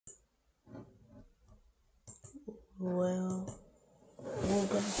Well, we're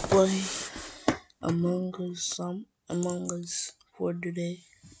gonna play Among Us for today.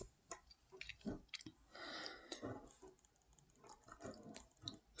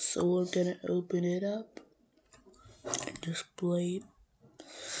 So we're gonna open it up and just play it.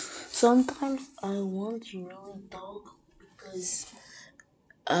 Sometimes I want to really talk because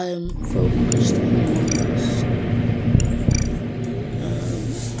I'm focused on this.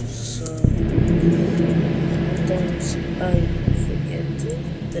 Sometimes I forget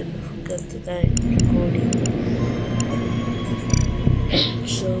that I'm recording.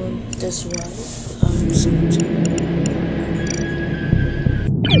 So that's why I'm switching.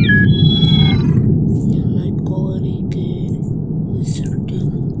 My quality good, is everything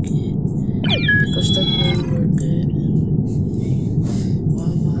good? Because that way we're good.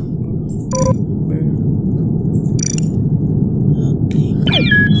 Okay.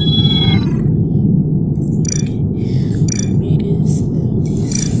 Read this and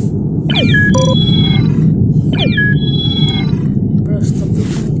this. Bro, stop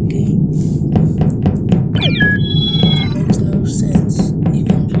looking the game. It makes no sense. You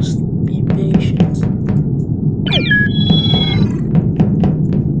can just be patient.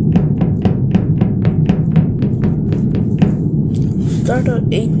 Start at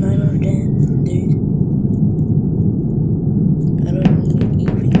 8, 9, or 10, dude. I don't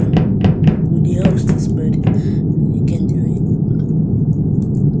even know who the host is, but you can do it.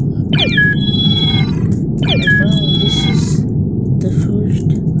 I found this is the first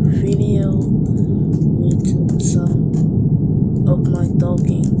video with some of my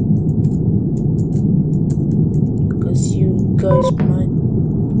talking, because you guys might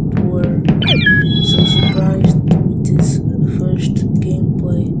were so surprised with this first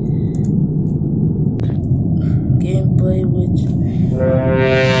gameplay with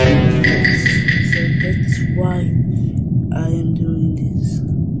so that's why I am doing this.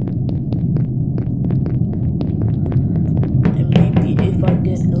 And maybe if I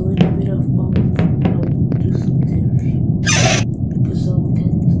get a little bit of fun, I'll do some tips because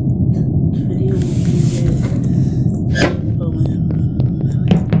that video will be there. Oh man,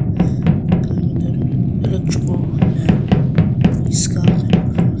 electrical now. He's coming.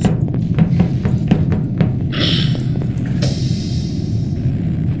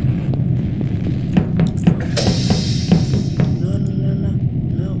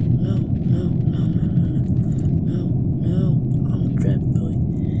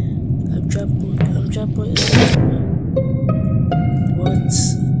 It's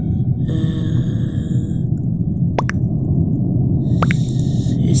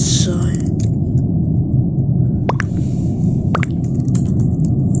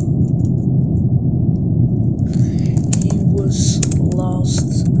he was lost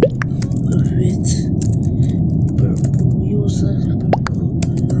with purple. He was purple,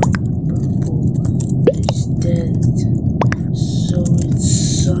 not purple. He's dead. So it's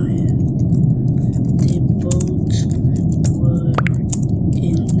cyan. They both were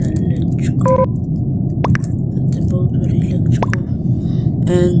electrical.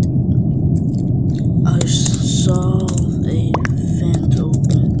 And I saw a vent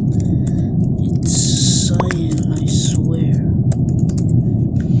open. It's cyan, I swear.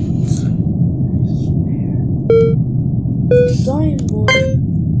 Cyan boy.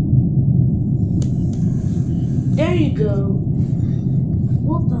 There you go.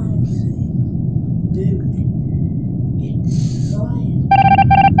 What I'm saying, dude. It's cyan.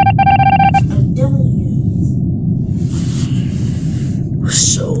 I'm telling you.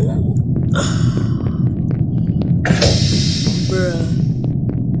 So, bruh,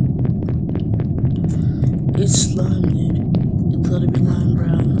 it's slime, dude. It gotta be lime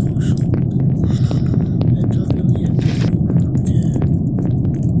brown or something. I don't really have to move there.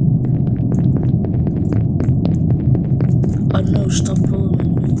 Oh no, stop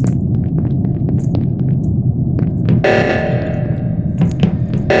following me.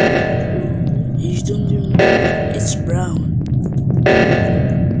 He's doing it's brown.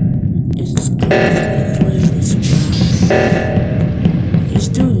 It's completely it's brown. He's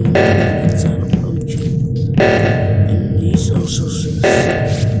doing it inside of OG. And he's also sus.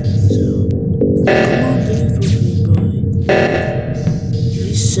 So come on, do it with me, boy.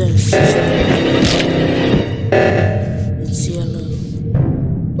 He says it's yellow.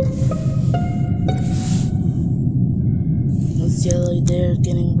 It's yellow there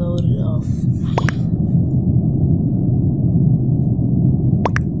getting voted off.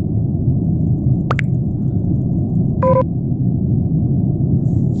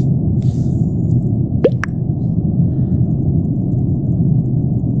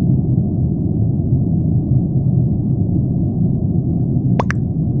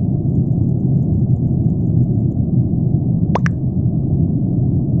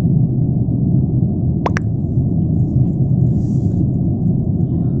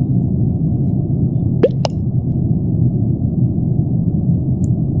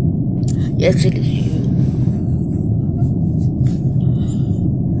 Yes, it is you.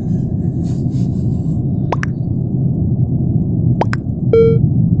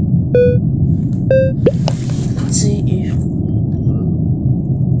 Let's see if...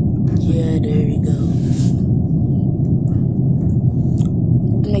 Yeah, there you go.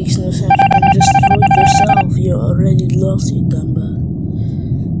 It makes no sense. You can just vote yourself. You're already lost, you dumba.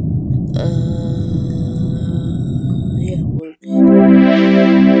 Yeah, we're good.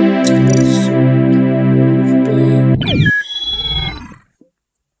 Let's play.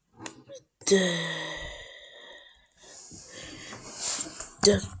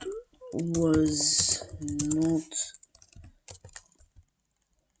 That was not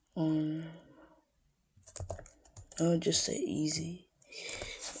on. I'll just say easy.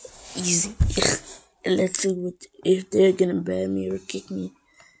 Easy. Let's see what if they're gonna ban me or kick me.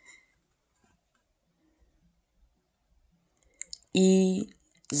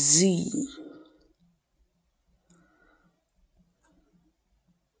 Easy.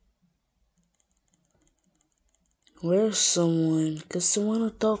 Where's someone? Cause I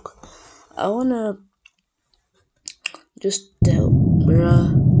wanna talk. I wanna just tell,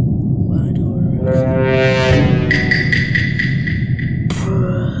 bruh.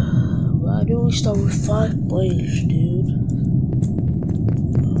 Why do we start with 5 players, dude?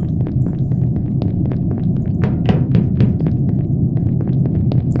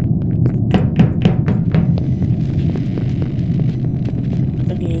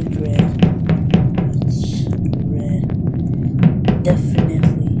 Okay, red. It's red.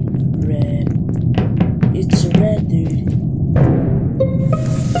 Definitely red. It's red, dude.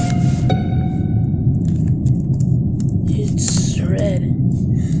 It's red.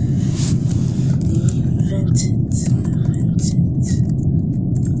 Vent it.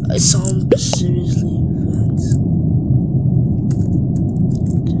 I saw him seriously vent.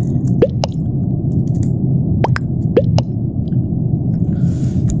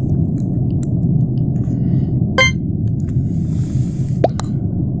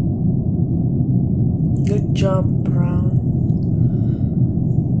 Good job, Brown.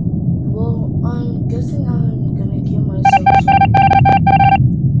 Well, I'm guessing I'm gonna kill myself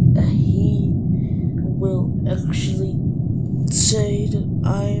so he will actually say that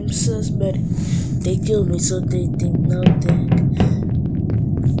I am sus, but they kill me so they think nothing.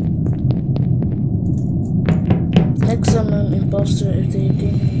 Next time I'm impostor if they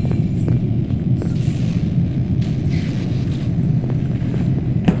think